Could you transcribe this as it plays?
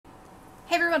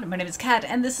Hey everyone, my name is Kat,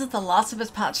 and this is The Last of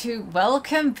Us Part 2.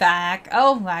 Welcome back.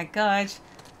 Oh my god.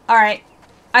 Alright,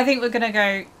 I think we're gonna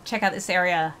go check out this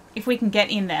area, if we can get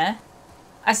in there.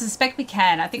 I suspect we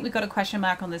can. I think we've got a question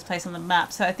mark on this place on the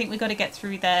map, so I think we've got to get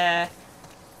through there...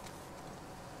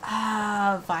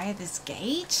 via this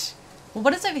gate? Well,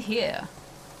 what is over here?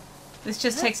 This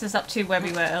just takes us up to where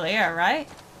we were earlier, right?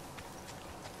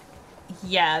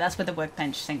 Yeah, that's where the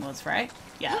workbench thing was, right?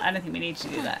 Yeah, I don't think we need to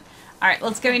do that. Alright,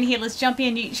 let's go in here, let's jump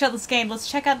in, shut this game, let's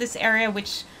check out this area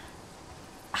which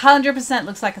 100%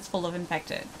 looks like it's full of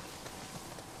infected.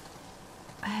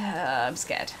 I'm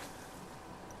scared.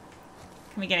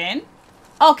 Can we get in?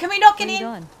 Oh, can we not get in?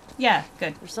 Done. Yeah,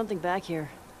 good. There's something back here.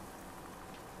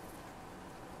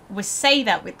 We say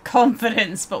that with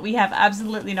confidence, but we have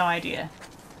absolutely no idea.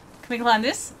 Can we climb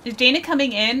this? Is Dina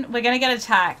coming in? We're gonna get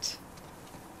attacked.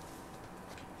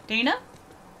 Dina?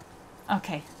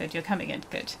 Okay, good, you're coming in,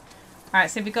 good. Alright,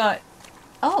 so we got...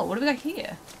 Oh, what do we got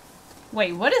here?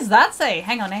 Wait, what does that say?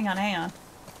 Hang on, hang on, hang on.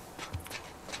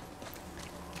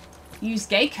 Use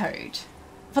gate code.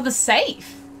 For the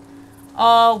safe.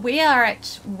 Oh, we are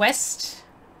at West...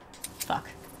 Fuck.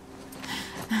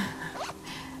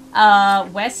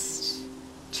 West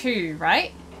 2,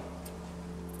 right?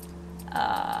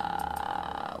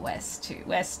 West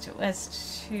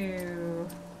 2.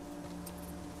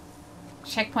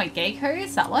 Checkpoint gate code,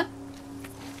 is that one?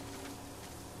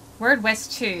 We're at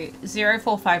West 2,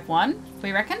 0451,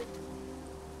 we reckon?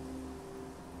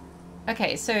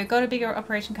 Okay, so got a bigger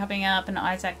operation coming up and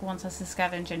Isaac wants us to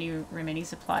scavenge any remaining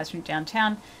supplies from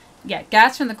downtown. Yeah,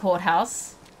 gas from the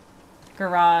courthouse,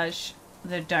 garage,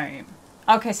 the dome.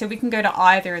 Okay, so we can go to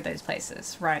either of those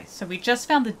places. Right, so we just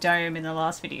found the dome in the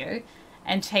last video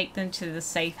and take them to the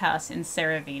safe house in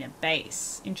Saravina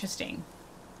base. Interesting.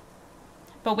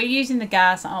 But we're using the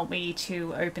gas, aren't we,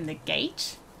 to open the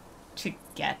gate to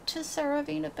get to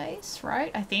Saravina base,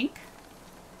 right? I think.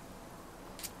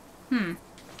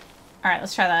 Alright,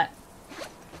 let's try that.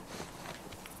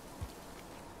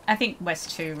 I think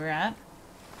West 2 we're at.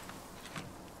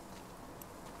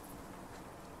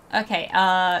 Okay,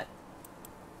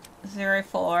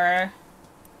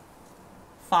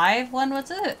 0451,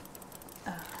 what's it?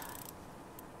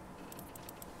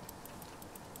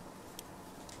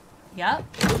 Yep.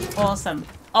 Awesome.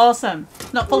 Awesome.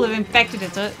 Not full of infected,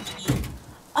 is it?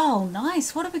 Oh,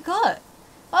 nice. What have we got?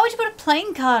 Why would you put a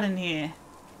playing card in here?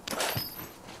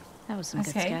 That was some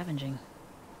good scavenging.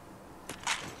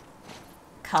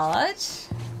 Card.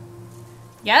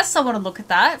 Yes, I want to look at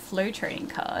that. Flow trading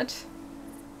card.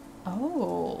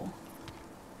 Oh.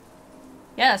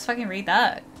 Yeah, let's fucking read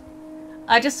that.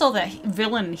 I just saw the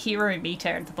villain hero meter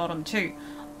at the bottom too.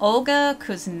 Olga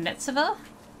Kuznetsova.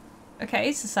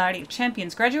 Okay, Society of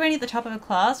Champions. Graduating at the top of a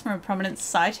class from a prominent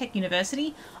sci-tech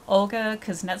university, Olga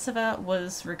Kuznetsova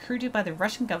was recruited by the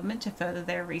Russian government to further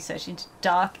their research into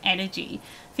dark energy.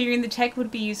 Fearing the tech would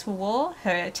be used for war,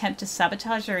 her attempt to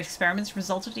sabotage her experiments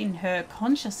resulted in her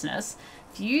consciousness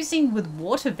fusing with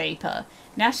water vapor.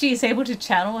 Now she is able to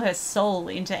channel her soul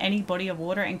into any body of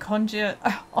water and conjure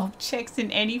objects in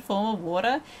any form of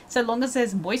water, so long as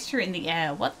there's moisture in the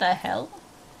air. What the hell?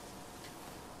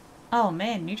 Oh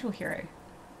man, neutral hero.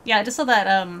 Yeah, I just saw that,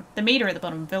 the meter at the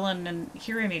bottom, villain and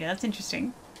hero meter. That's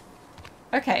interesting.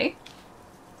 Okay.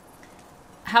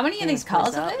 How many of these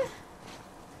cards are there?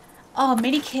 Oh,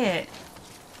 medikit.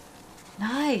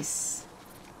 Nice.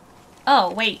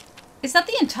 Oh, wait. Is that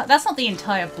the entire... That's not the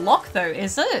entire block, though,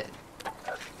 is it?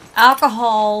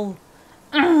 Alcohol.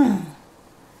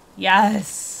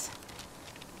 Yes.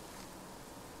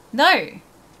 No.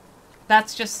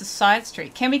 That's just the side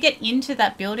street. Can we get into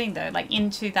that building, though? Like,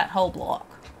 into that whole block?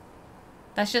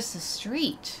 That's just the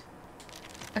street.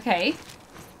 Okay.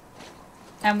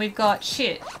 And we've got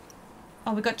shit.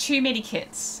 Oh, we've got 2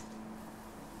 medikits.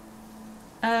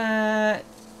 Yeah.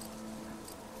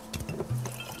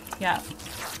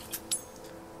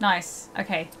 Nice.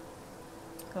 Okay.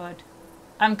 Good.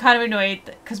 I'm kind of annoyed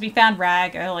because we found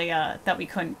rag earlier that we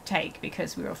couldn't take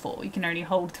because we were full. We can only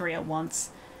hold 3 at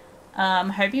once. I'm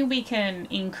hoping we can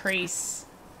increase...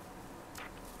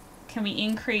 Can we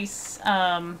increase...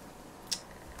 We've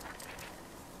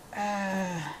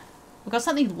got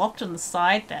something locked on the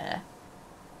side there.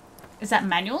 Is that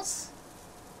manuals?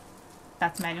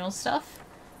 That's manual stuff.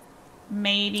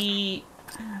 Maybe...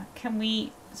 Can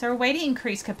we... Is there a way to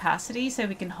increase capacity so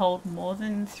we can hold more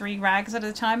than 3 rags at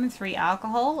a time and 3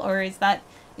 alcohol? Or is that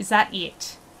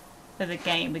it for the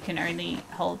game? We can only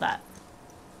hold that.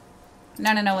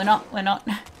 No, we're not. Not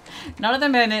at the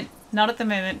moment. Not at the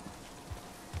moment.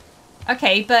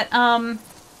 Okay, but, well,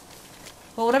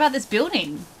 what about this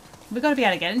building? We've got to be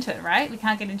able to get into it, right? We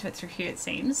can't get into it through here, it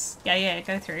seems. Yeah,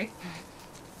 go through.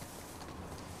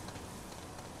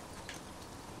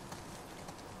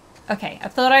 Okay, I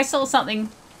thought I saw something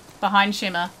behind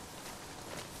Shimmer.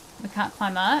 We can't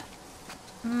climb that.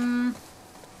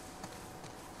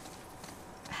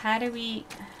 How do we...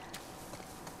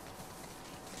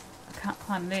 I can't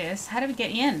climb this. How do we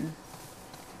get in?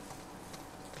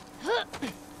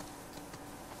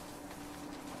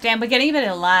 Damn, we're getting a bit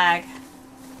of lag.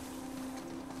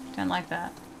 Don't like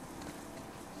that.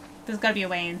 There's gotta be a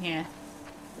way in here.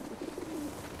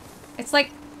 It's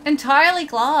like entirely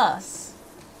glass.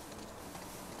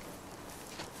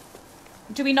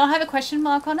 Do we not have a question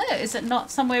mark on it? Is it not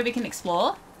somewhere we can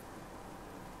explore?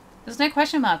 There's no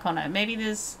question mark on it. Maybe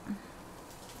there's...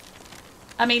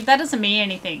 I mean, that doesn't mean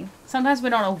anything. Sometimes we're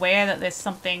not aware that there's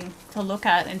something to look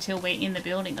at until we're in the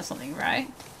building or something,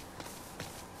 right?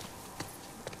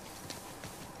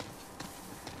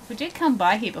 We did come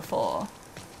by here before.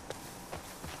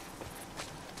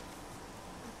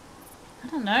 I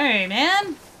don't know,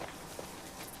 man.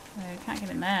 Oh, can't get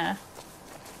in there.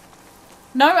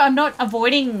 No, I'm not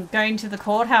avoiding going to the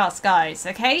courthouse, guys,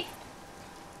 okay?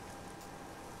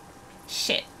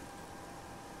 Shit.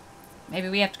 Maybe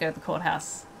we have to go to the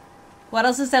courthouse. What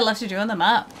else is there left to do on the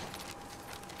map?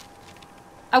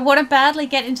 I want to badly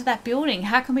get into that building.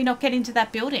 How can we not get into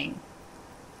that building?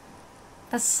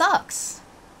 That sucks.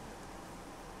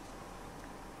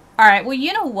 Alright, well,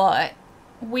 you know what?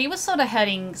 We were sort of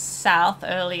heading south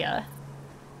earlier.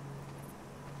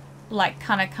 Like,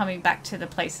 kind of coming back to the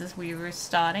places we were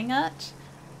starting at.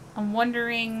 I'm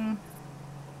wondering...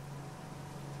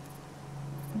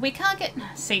 We can't get...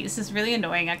 See, this is really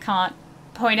annoying. I can't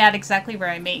point out exactly where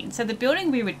I mean. So the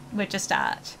building we were just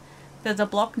at, there's a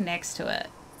block next to it.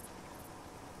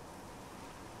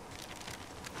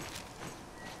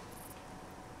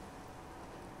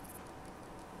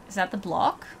 Is that the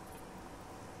block?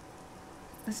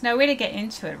 There's no way to get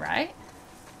into it, right?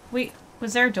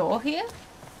 Was there a door here?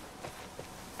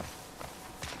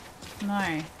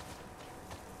 No.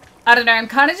 I don't know, I'm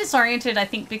kind of disoriented, I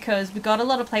think, because we've got a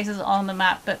lot of places on the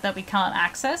map but that we can't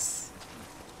access.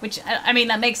 Which, I mean,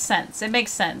 that makes sense. It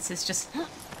makes sense. It's just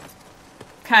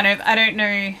kind of, I don't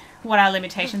know what our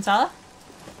limitations are.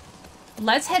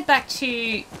 Let's head back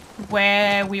to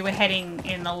where we were heading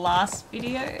in the last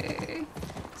video.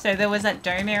 So there was that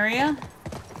dome area.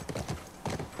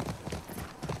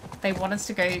 They want us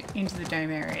to go into the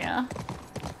dome area.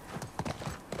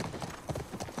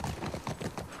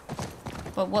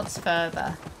 But what's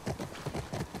further?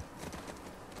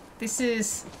 This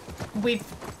is...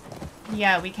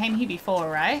 Yeah, we came here before,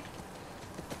 right?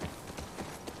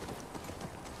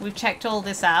 We've checked all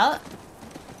this out.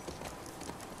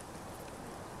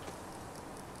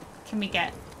 Can we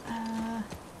get...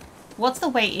 what's the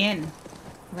way in?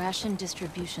 Ration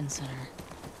distribution center.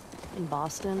 In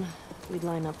Boston, we'd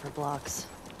line up for blocks.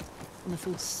 And the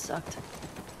food sucked.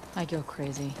 I'd go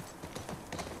crazy.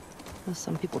 Well,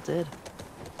 some people did.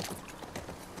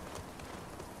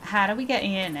 How do we get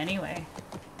in, anyway?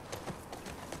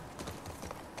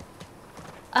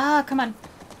 Ah, come on.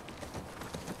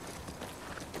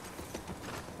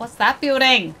 What's that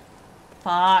building?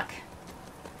 Fuck.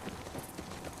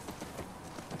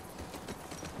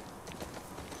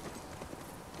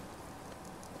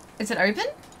 Is it open?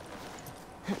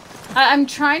 I'm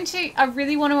trying to... I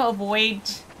really want to avoid...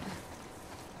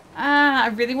 I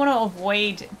really want to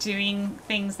avoid doing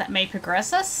things that may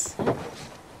progress us.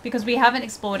 Because we haven't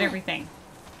explored everything.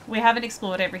 We haven't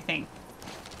explored everything.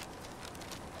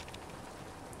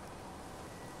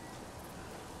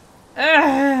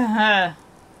 Ugh.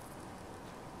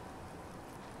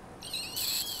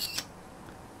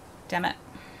 Damn it.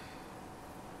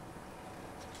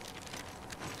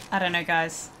 I don't know,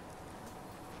 guys.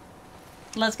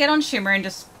 Let's get on Shimmer and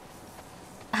just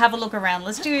have a look around.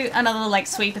 Let's do another, like,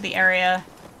 sweep of the area.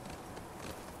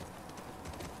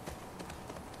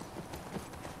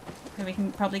 So we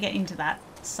can probably get into that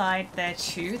side there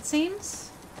too, it seems.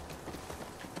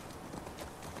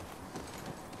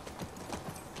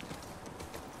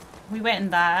 We went in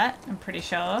that, I'm pretty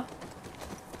sure.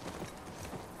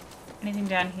 Anything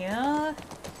down here?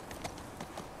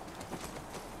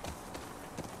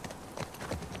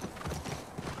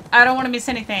 I don't want to miss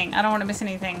anything. I don't want to miss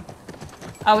anything.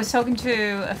 I was talking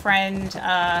to a friend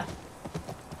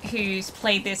who's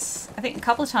played this, I think, a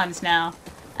couple of times now.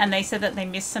 And they said that they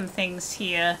missed some things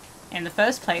here in the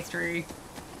first playthrough.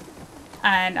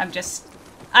 And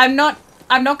I'm not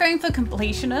going for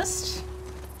completionist.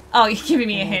 Oh, you're giving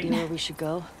me a hint. Where we should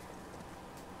go?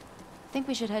 I think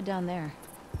we should head down there.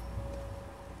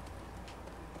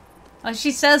 Oh,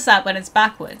 she says that when it's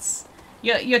backwards.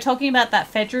 You're talking about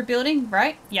that Fedra building,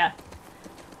 right? Yeah.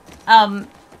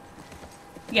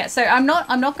 Yeah, so I'm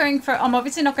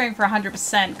obviously not going for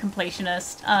 100%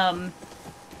 completionist.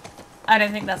 I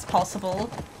don't think that's possible.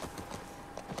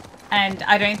 And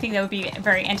I don't think that would be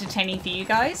very entertaining for you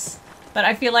guys. But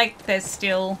I feel like there's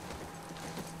still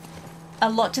a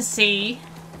lot to see.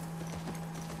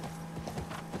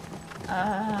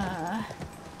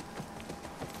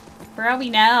 Where are we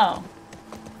now?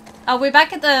 Oh, we're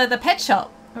back at the pet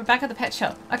shop. We're back at the pet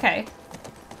shop. Okay.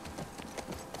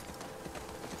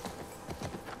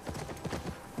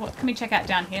 What can we check out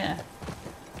down here?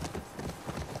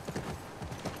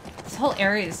 This whole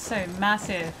area is so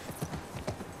massive.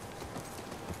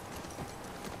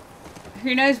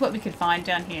 Who knows what we could find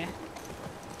down here?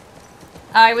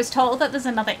 I was told that there's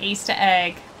another Easter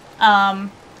egg. I'm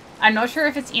not sure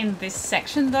if it's in this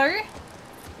section though.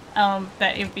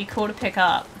 But it would be cool to pick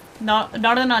up. Not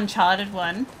an Uncharted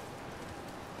one.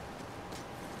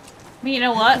 But you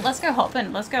know what? Let's go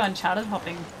hopping. Let's go Uncharted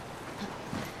hopping.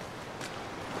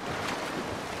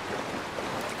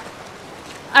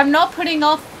 I'm not putting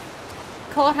off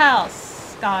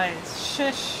Courthouse, guys.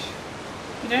 Shush.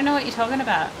 You don't know what you're talking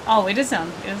about. Oh, it is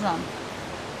on. It is on.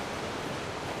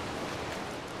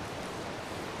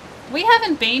 We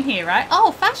haven't been here, right?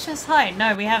 Oh, Fascist, hi.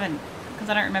 No, we haven't. Because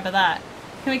I don't remember that.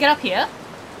 Can we get up here?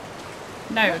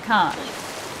 No, we can't.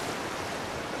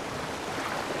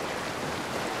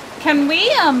 Can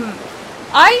we,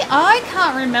 I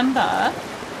can't remember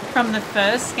from the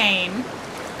first game.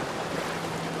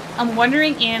 I'm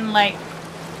wondering in, like,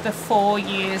 the 4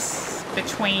 years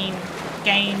between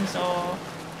games or...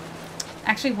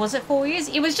 Actually, was it 4 years?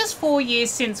 It was just 4 years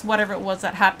since whatever it was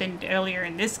that happened earlier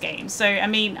in this game. So, I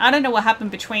mean, I don't know what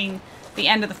happened between the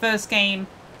end of the first game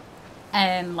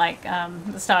and, like,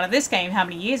 the start of this game, how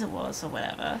many years it was or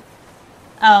whatever.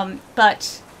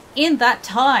 But in that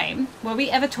time, were we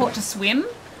ever taught to swim?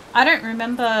 I don't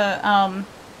remember...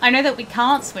 I know that we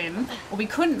can't swim, or we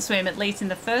couldn't swim, at least in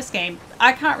the first game.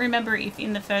 I can't remember if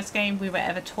in the first game we were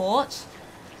ever taught.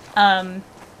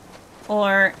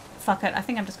 Or... Fuck it, I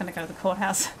think I'm just gonna go to the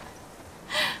courthouse.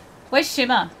 Where's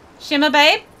Shimmer? Shimmer,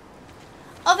 babe?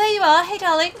 Oh, there you are. Hey,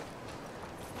 darling.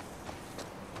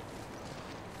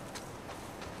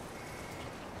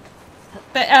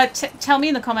 But tell me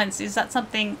in the comments, is that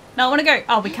something... No, I want to go.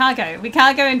 Oh, we can't go. We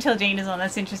can't go until Gina's on.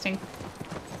 That's interesting.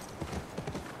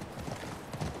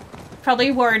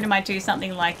 Probably worried we might do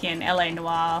something like in LA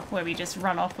Noire, where we just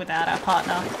run off without our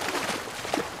partner.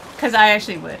 Because I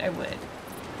actually would. I would.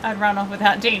 I'd run off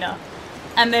without Gina.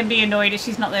 And then be annoyed if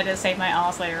she's not there to save my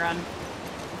ass later on.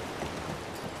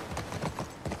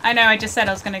 I know I just said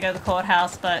I was going to go to the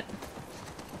courthouse, but...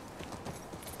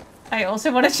 I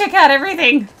also want to check out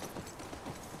everything!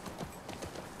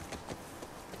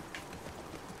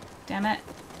 Damn it.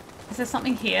 Is there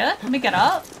something here? Let me get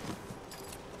up.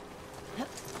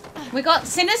 We got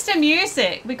sinister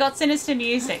music! We got sinister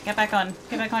music. Get back on.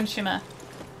 Get back on, Shimmer.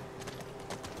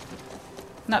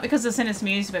 Not because of sinister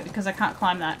music, but because I can't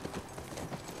climb that.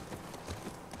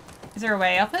 Is there a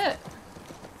way up it?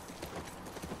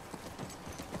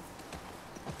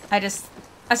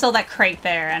 I saw that crate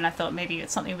there and I thought maybe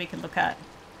it's something we could look at.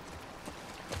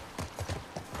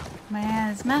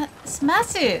 Man, it's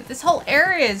massive! This whole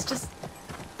area is just...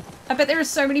 I bet there are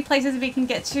so many places we can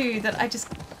get to that I just...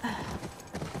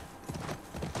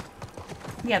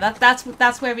 Yeah,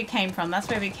 that's where we came from. That's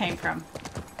where we came from.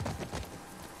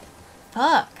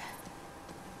 Fuck.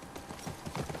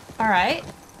 Alright.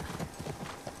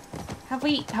 Have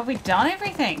we done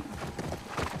everything?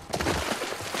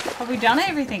 Have we done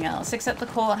everything else except the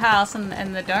courthouse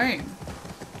and the dome?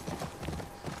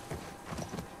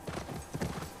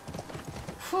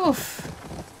 Whew.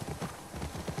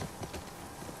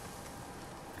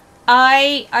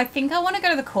 I think I want to go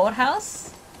to the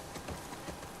courthouse.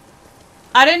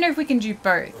 I don't know if we can do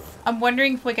both. I'm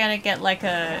wondering if we're going to get like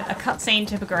a cutscene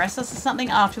to progress us or something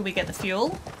after we get the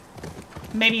fuel.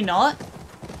 Maybe not.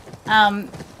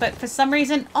 But for some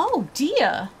reason... Oh,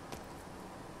 dear.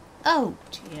 Oh,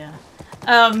 dear.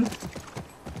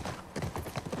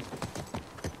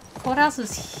 Courthouse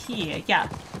is here. Yeah.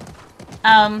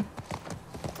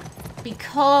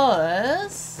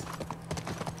 Because...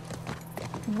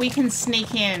 we can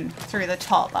sneak in through the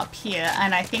top up here,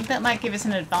 and I think that might give us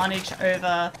an advantage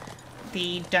over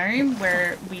the dome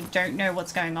where we don't know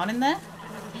what's going on in there.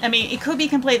 I mean, it could be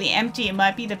completely empty. It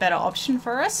might be the better option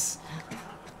for us.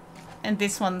 And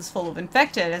this one's full of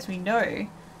infected, as we know.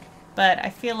 But I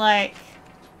feel like...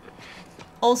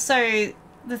 Also,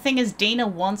 the thing is, Dina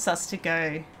wants us to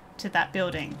go to that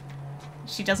building.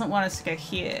 She doesn't want us to go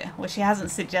here. Well, she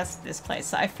hasn't suggested this place,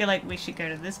 so I feel like we should go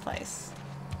to this place.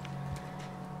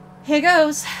 Here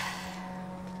goes.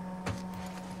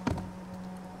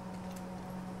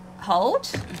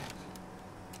 Hold.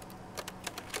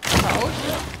 Hold.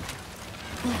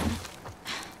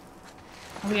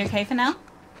 Are we okay for now?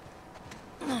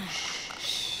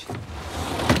 Shh.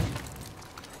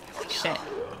 Shit.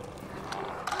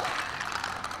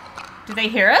 Do they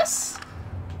hear us?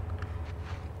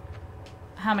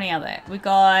 How many are there? We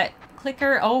got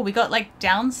clicker. Oh, we got like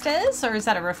downstairs, or is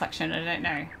that a reflection? I don't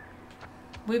know.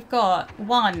 We've got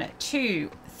 1,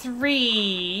 2,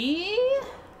 3.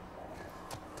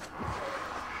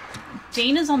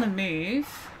 Dina's on the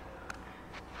move.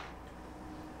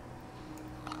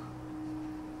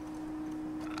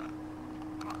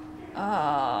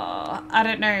 Oh, I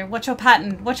don't know. What's your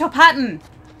pattern? What's your pattern?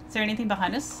 Is there anything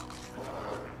behind us?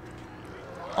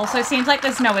 Also, seems like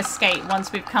there's no escape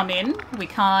once we've come in. We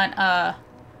can't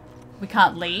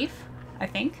leave, I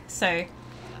think. So,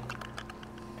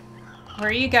 where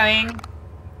are you going?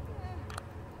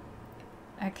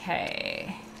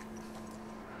 Okay.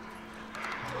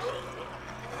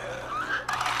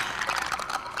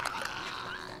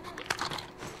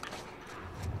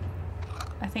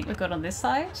 I think we're good on this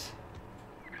side.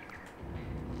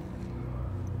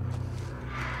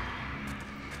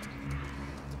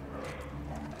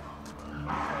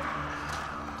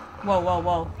 Whoa, whoa,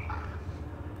 whoa.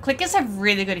 Clickers have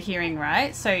really good hearing,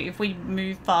 right? So if we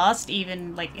move fast,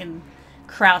 even like in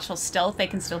crouch or stealth, they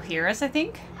can still hear us, I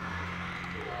think.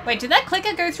 Wait, did that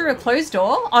clicker go through a closed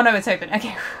door? Oh no, it's open.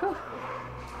 Okay. Whew.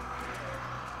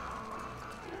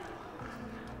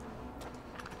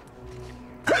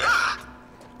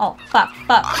 Oh, fuck,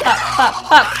 fuck, fuck, fuck,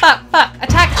 fuck, fuck, fuck.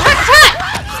 Attack, attack, attack!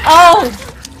 Oh!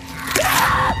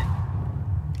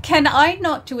 Can I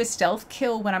not do a stealth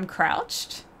kill when I'm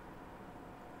crouched?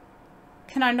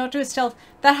 Can I not do a stealth?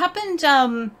 That happened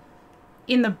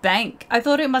in the bank. I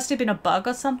thought it must have been a bug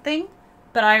or something,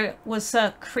 but I was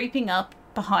creeping up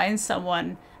behind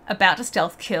someone about to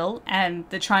stealth kill and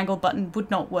the triangle button would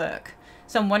not work.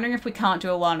 So I'm wondering if we can't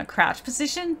do it while in a crouch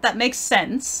position. That makes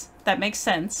sense. That makes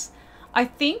sense. I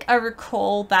think I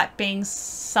recall that being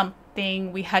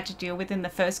something we had to deal with in the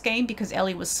first game because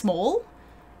Ellie was small.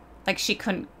 Like she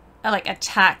couldn't like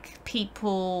attack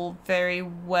people very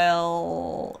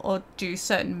well or do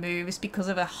certain moves because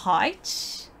of her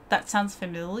height. That sounds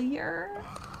familiar.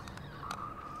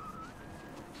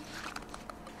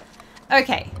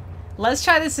 Okay, let's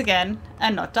try this again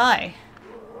and not die.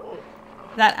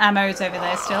 That ammo's over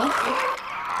there still.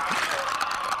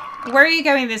 Where are you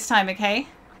going this time, okay?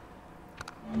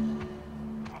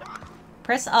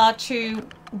 Press R2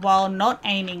 while not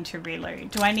aiming to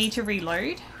reload. Do I need to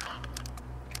reload?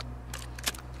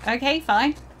 Okay,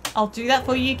 fine. I'll do that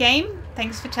for you, game.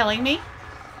 Thanks for telling me.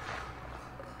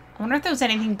 I wonder if there was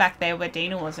anything back there where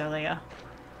Dina was earlier.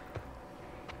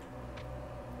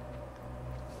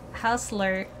 How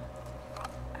slow?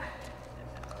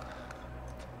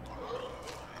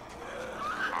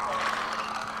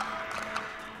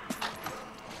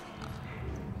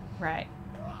 Right.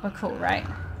 We're cool, right?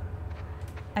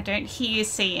 I don't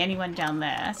see anyone down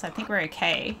there, so I think we're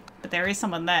okay. But there is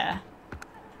someone there.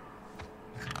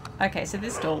 Okay, so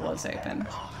this door was open.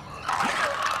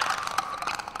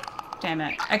 Damn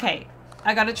it. Okay,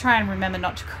 I gotta try and remember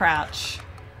not to crouch.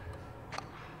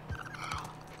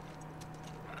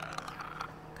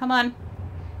 Come on.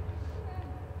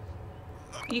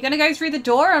 Are you gonna go through the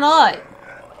door or not?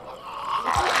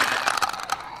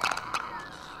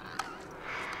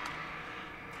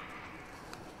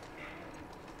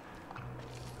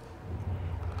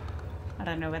 I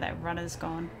don't know where that runner's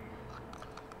gone.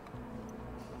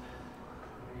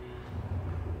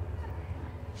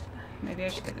 Maybe I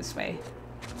should go this way.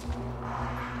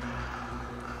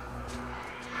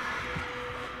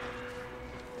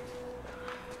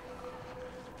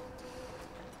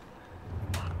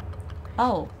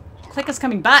 Oh, Clicker's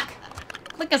coming back.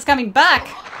 Clicker's coming back.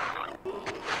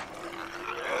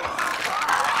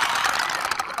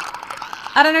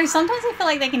 I don't know, sometimes I feel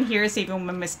like they can hear us even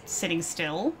when we're sitting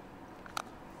still.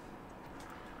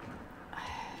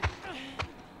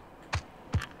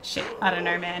 Shit, I don't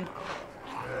know, man.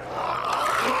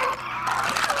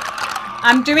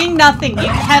 I'm doing nothing. You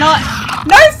cannot...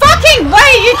 No fucking way!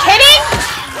 Are you kidding?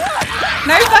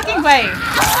 No fucking way.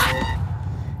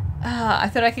 I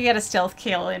thought I could get a stealth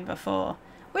kill in before.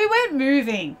 We weren't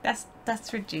moving. That's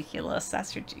ridiculous.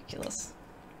 That's ridiculous.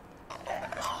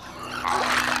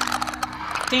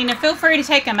 Dina, feel free to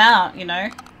take them out, you know.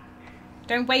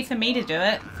 Don't wait for me to do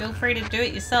it. Feel free to do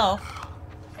it yourself.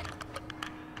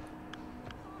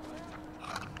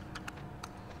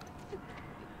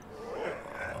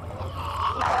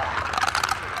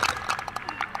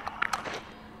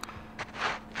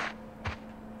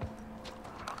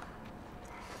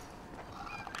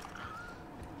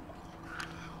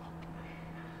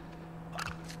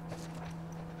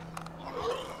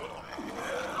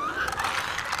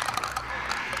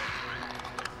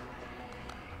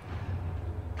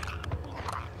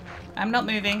 I'm not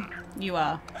moving. You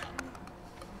are.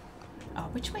 Oh,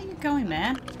 which way are you going,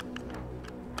 man?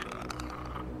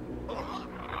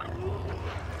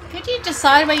 Could you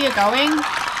decide where you're going?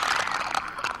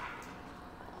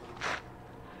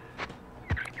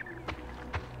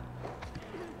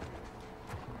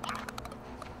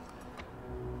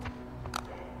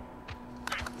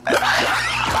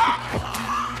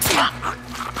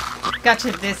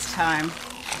 Gotcha this time.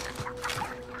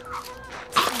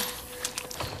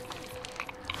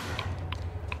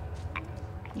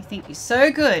 You think you're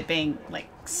so good, being, like,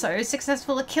 so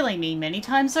successful at killing me many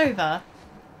times over.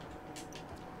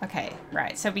 Okay,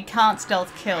 right, so we can't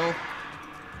stealth kill.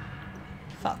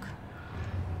 Fuck.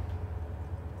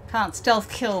 Can't stealth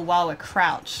kill while we're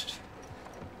crouched.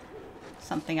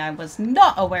 Something I was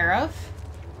not aware of.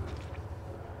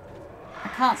 I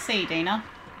can't see, Dina.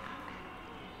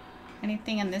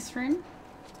 Anything in this room?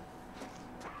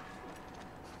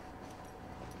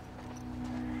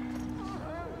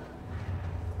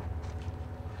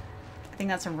 I think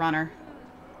that's a runner.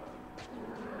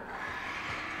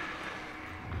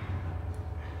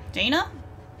 Dina?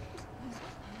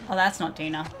 Oh, that's not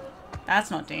Dina.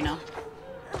 That's not Dina.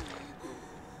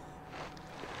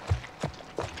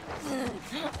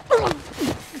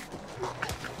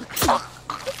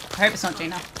 I hope it's not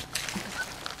Dina.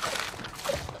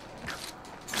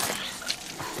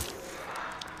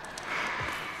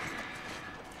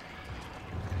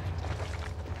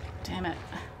 Damn it.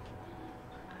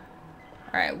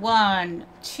 Alright, 1,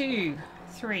 2,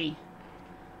 3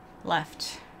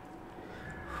 left.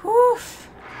 Whew.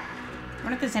 I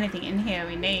wonder if there's anything in here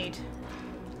we need.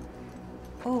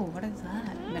 Oh, what is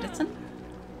that? Medicine?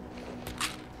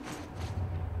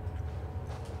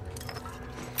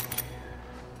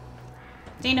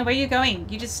 Dina, where are you going?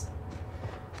 You just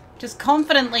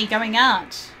confidently going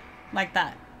out like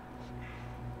that.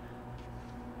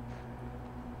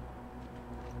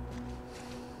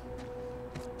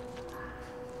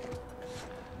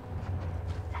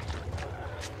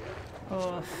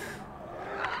 Oof.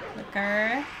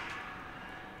 Liquor.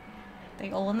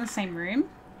 They all in the same room?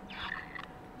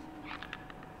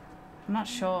 I'm not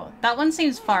sure. That one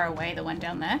seems far away, the one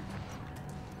down there.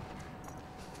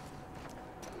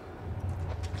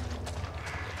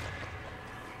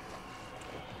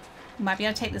 Might be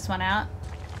able to take this one out.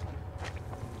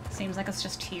 Seems like it's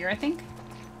just here, I think.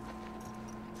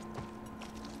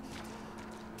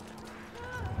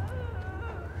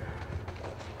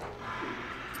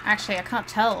 Actually, I can't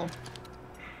tell.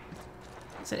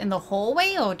 Is it in the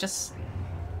hallway or just...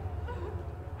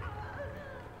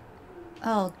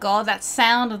 Oh god, that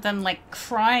sound of them like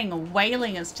crying or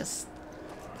wailing is just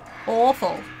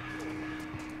awful.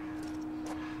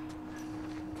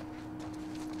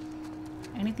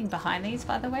 Anything behind these,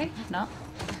 by the way? No.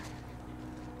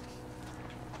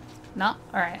 No?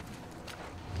 Alright.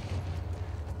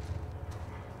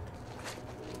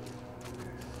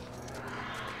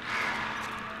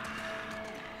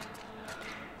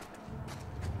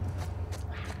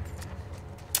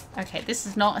 Okay, this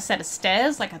is not a set of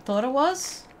stairs like I thought it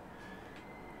was.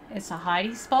 It's a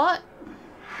hidey spot.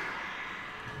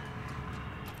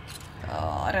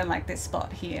 Oh, I don't like this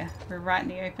spot here. We're right in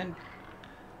the open.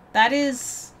 That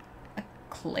is a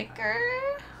clicker.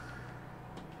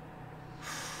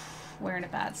 We're in a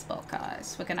bad spot,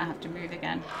 guys. We're gonna have to move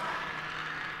again.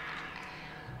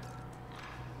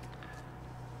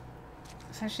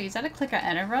 So actually, is that a clicker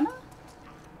and a runner?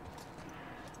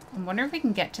 I wonder if we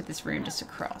can get to this room just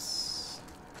across.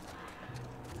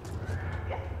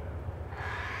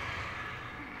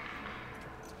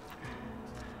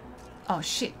 Oh,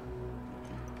 shit.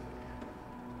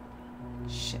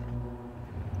 Shit.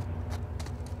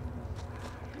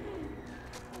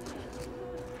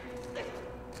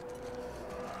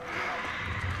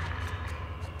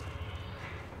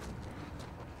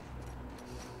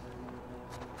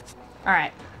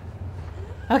 Alright.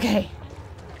 Okay.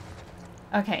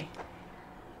 Okay.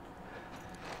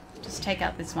 Just take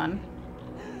out this one.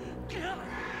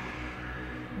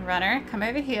 Runner, come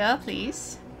over here,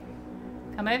 please.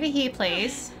 Come over here,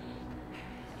 please.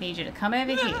 Need you to come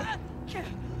over here.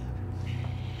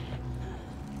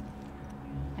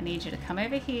 I need you to come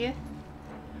over here.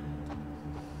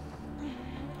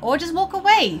 Or just walk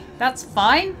away. That's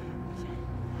fine.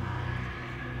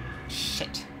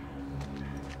 Shit.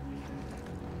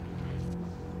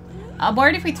 I'm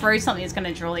worried if we throw something it's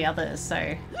going to draw the others, so...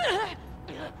 Are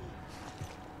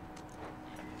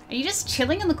you just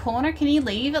chilling in the corner? Can you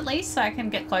leave at least so I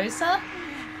can get closer?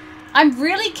 I'm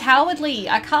really cowardly.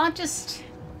 I can't just,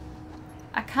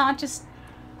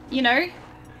 you know?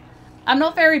 I'm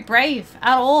not very brave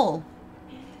at all.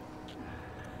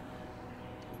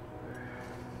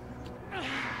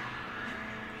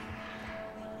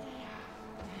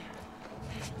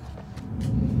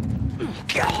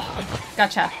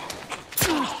 Gotcha.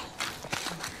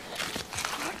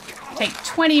 Take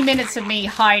 20 minutes of me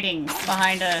hiding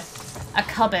behind a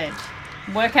cupboard.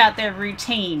 Work out their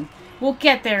routine. We'll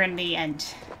get there in the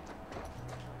end.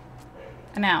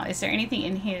 Now, is there anything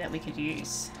in here that we could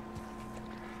use?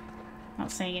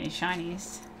 Not seeing any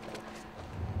shinies.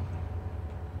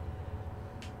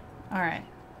 Alright.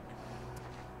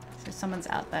 So someone's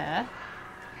out there.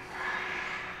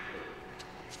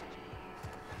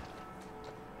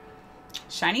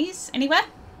 Shinies? Anywhere?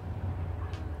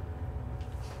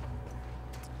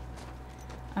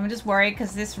 I'm just worried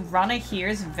because this runner here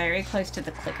is very close to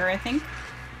the clicker, I think.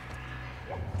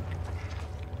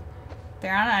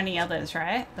 There aren't any others,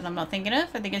 right? That I'm not thinking of.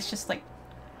 I think it's just like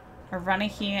a runner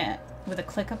here with a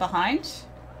clicker behind.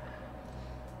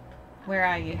 Where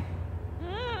are you?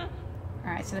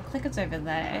 Alright, so the clicker's over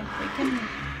there. We can...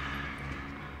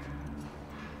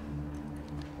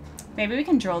 Maybe we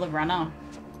can draw the runner.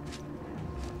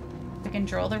 We can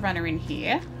draw the runner in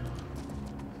here.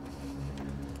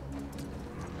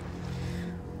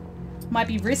 Might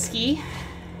be risky.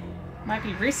 Might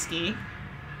be risky.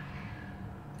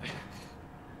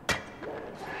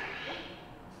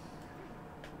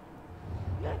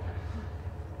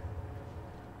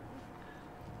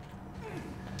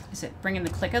 Is it bringing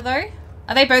the clicker though?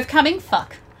 Are they both coming?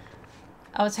 Fuck.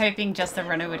 I was hoping just the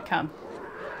runner would come.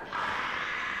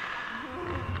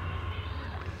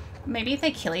 Maybe if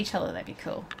they kill each other, that'd be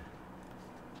cool.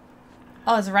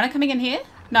 Oh, is the runner coming in here?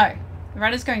 No. The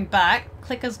runner's going back.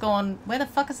 Clicker's gone. Where the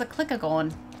fuck is the clicker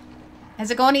gone?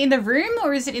 Has it gone in the room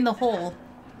or is it in the hall?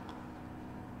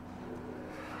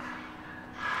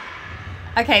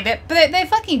 Okay, they're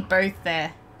fucking both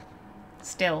there.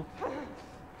 Still.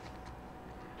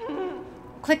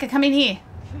 Clicker, come in here.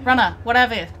 Runner,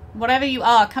 whatever. Whatever you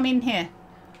are, come in here.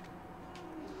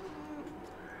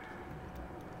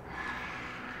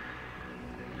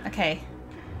 Okay.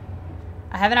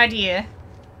 I have an idea.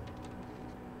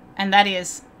 And that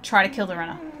is, try to kill the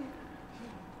runner.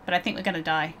 But I think we're gonna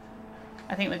die.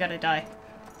 I think we're gonna die.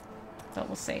 But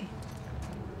we'll see.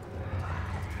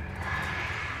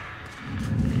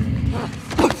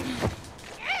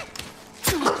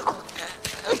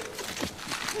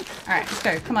 Alright, let's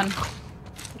go. Come on.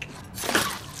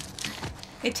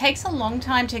 It takes a long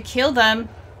time to kill them.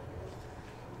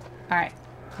 Alright.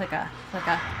 Clicker.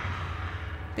 Clicker.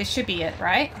 This should be it,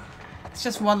 right? It's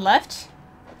just one left.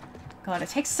 God, it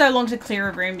takes so long to clear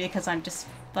a room because I'm just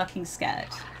fucking scared.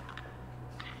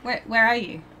 Where are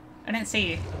you? I don't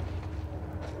see you.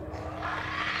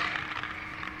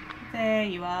 There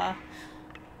you are.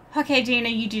 Okay, Gina,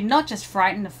 you do not just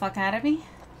frighten the fuck out of me.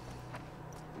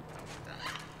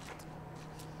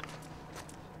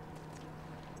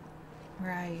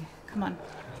 Where are you? Come on.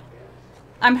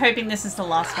 I'm hoping this is the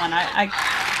last one.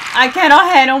 I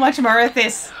cannot handle much more of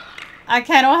this. I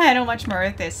cannot handle much more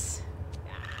of this.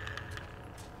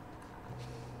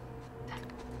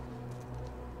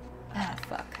 Ah,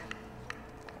 fuck.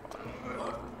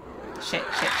 Shit,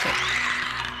 shit, shit.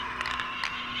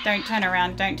 Don't turn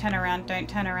around, don't turn around, don't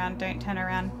turn around, don't turn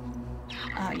around.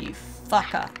 Oh, you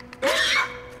fucker.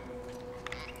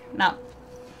 No.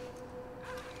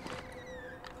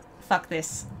 Fuck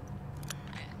this.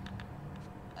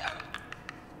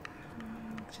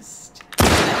 Just...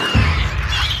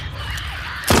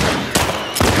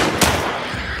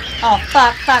 Oh,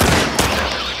 fuck, fuck.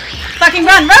 Fucking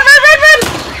run, run, run, run, run!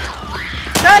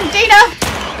 Run, Dina!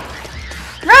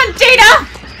 Run, Dina!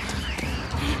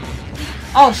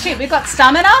 Oh shit, we've got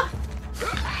stamina?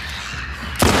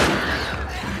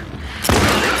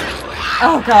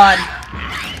 Oh god.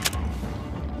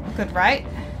 Good, right?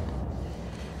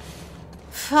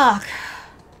 Fuck.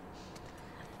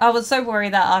 I was so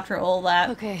worried that after all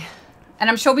that... Okay. And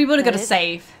I'm sure we would have got a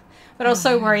save. But I was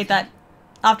so worried that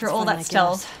after all that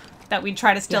stealth, that we'd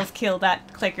try to stealth kill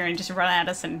that clicker and just run at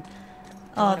us and...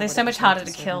 Oh, they're so much harder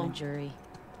to kill. Jury.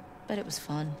 But it was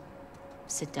fun.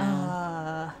 Sit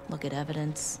down, look at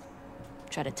evidence,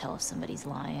 try to tell if somebody's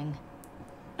lying.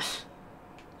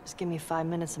 Just give me 5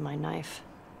 minutes of my knife.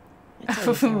 I tell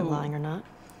you if you're lying or not.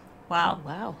 Wow. Oh,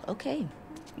 wow, okay.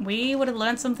 We would have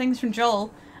learned some things from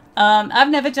Joel. I've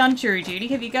never done jury duty.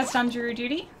 Have you guys done jury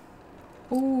duty?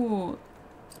 Ooh.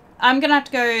 I'm gonna have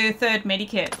to go third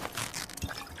medikit.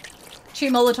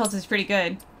 2 Molotovs is pretty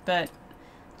good, but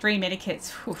 3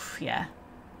 medikits, oof, yeah.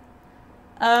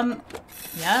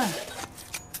 Yeah.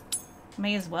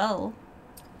 May as well.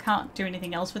 Can't do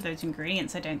anything else with those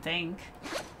ingredients, I don't think.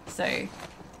 So,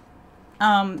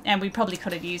 and we probably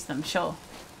could have used them, sure.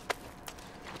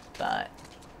 But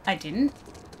I didn't.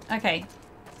 Okay.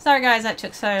 Sorry guys that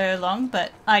took so long,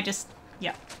 but I just,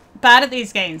 yeah, Bad at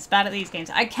these games. Bad at these games.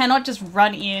 I cannot just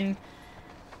run in.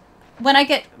 When I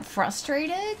get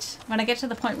frustrated, when I get to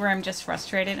the point where I'm just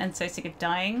frustrated and so sick of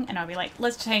dying, and I'll be like,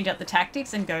 let's change up the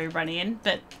tactics and go run in.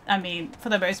 But, I mean, for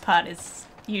the most part, it's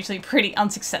usually pretty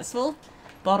unsuccessful.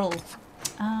 Bottle.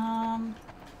 I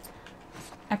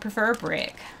prefer a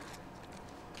brick.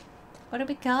 What do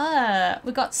we got?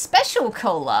 We got special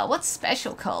cola. What's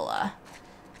special cola?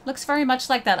 Looks very much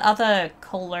like that other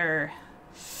cola.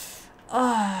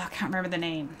 Oh, I can't remember the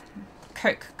name.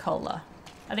 Coca-Cola.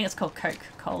 I think it's called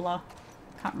Coca-Cola.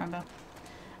 Can't remember.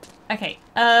 Okay,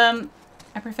 I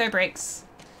prefer bricks.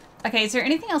 Okay, is there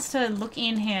anything else to look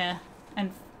in here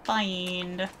and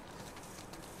find?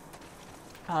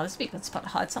 Oh, this would be a good spot to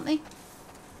hide something.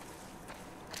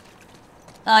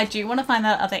 I do want to find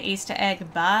that other Easter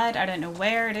egg bad. I don't know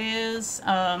where it is.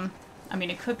 I mean,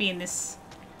 it could be in this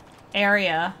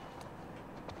area.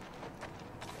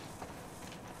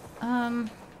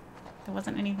 There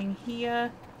wasn't anything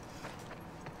here.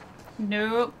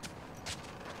 Nope.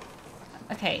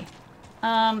 Okay.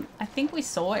 I think we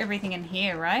saw everything in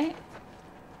here, right?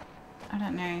 I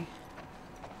don't know.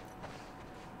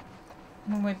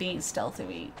 When we're being stealthy,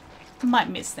 we might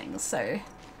miss things, so...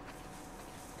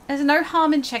 There's no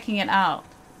harm in checking it out.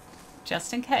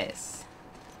 Just in case.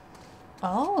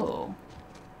 Oh.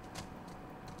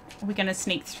 Are we gonna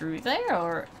sneak through there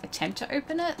or attempt to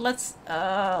open it? Let's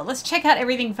check out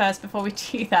everything first before we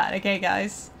do that, okay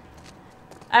guys?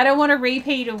 I don't want a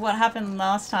repeat of what happened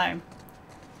last time.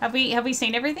 Have we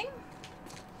seen everything?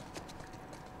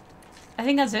 I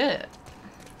think that's it.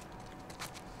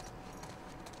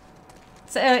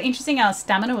 It's interesting our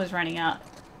stamina was running out,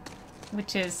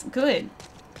 which is good,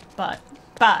 but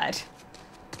bad.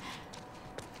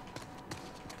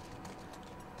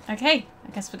 Okay, I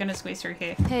guess we're gonna squeeze through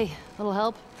here. Hey, little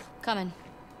help? Coming.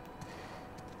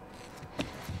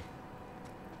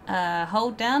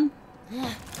 Hold down.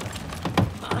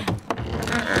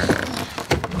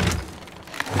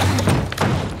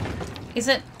 Is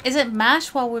it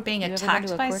mash while we're being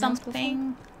attacked by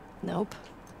something? Nope.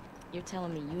 You're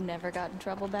telling me you never got in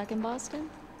trouble back in Boston?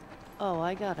 Oh,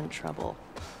 I got in trouble.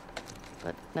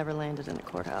 But never landed in a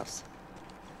courthouse.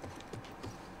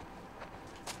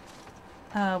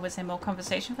 Was there more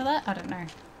conversation for that? I don't know.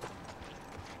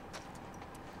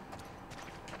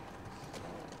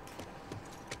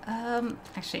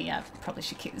 Actually, yeah, probably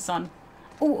should keep this on.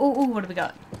 Oh, what do we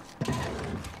got?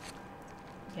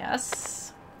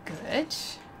 Yes. Good.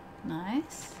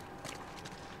 Nice.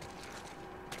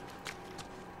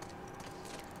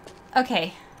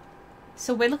 Okay.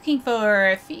 So we're looking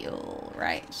for fuel,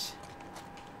 right?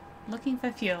 Looking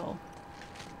for fuel.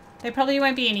 There probably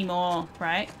won't be any more,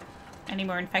 right? Any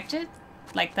more infected?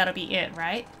 Like, that'll be it,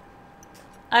 right?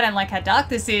 I don't like how dark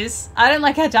this is. I don't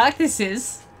like how dark this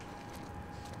is.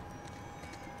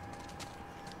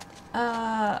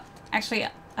 Actually,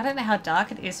 I don't know how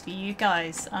dark it is for you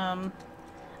guys.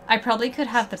 I probably could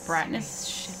have the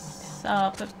brightness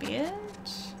up a bit.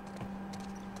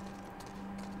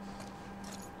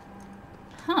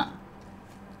 Huh.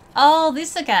 Oh,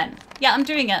 this again. Yeah, I'm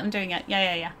doing it.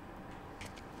 Yeah.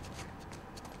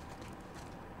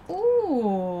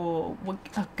 Ooh, we're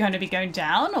going to be going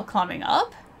down or climbing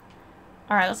up?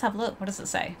 Alright, let's have a look. What does it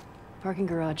say? Parking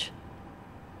garage.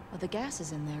 Well, the gas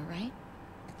is in there, right?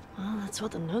 Oh, that's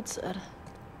what the note said.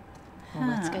 Well,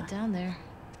 let's get down there.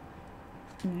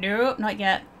 Nope, not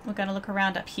yet. We're going to look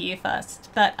around up here first.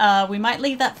 But we might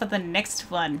leave that for the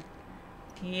next one.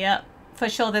 Yep. For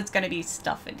sure there's going to be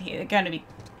stuff in here. They're going to be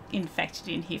infected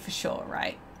in here for sure,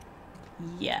 right?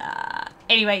 Yeah.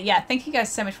 Anyway, yeah, thank you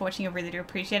guys so much for watching. I really do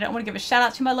appreciate it. I want to give a shout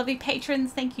out to my lovely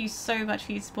patrons. Thank you so much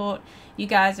for your support. You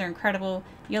guys are incredible.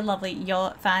 You're lovely.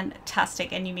 You're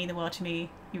fantastic. And you mean the world to me.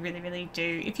 You really, really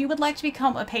do. If you would like to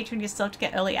become a patron yourself to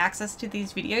get early access to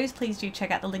these videos, please do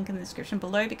check out the link in the description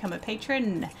below. Become a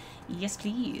patron. Yes,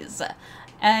 please.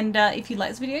 And if you like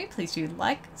this video, please do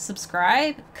like,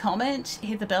 subscribe, comment,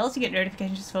 hit the bell to get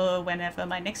notifications for whenever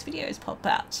my next videos pop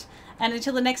out. And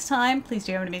until the next time, please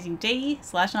do have an amazing day,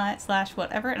 /night,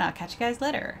 /whatever, and I'll catch you guys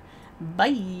later.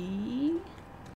 Bye!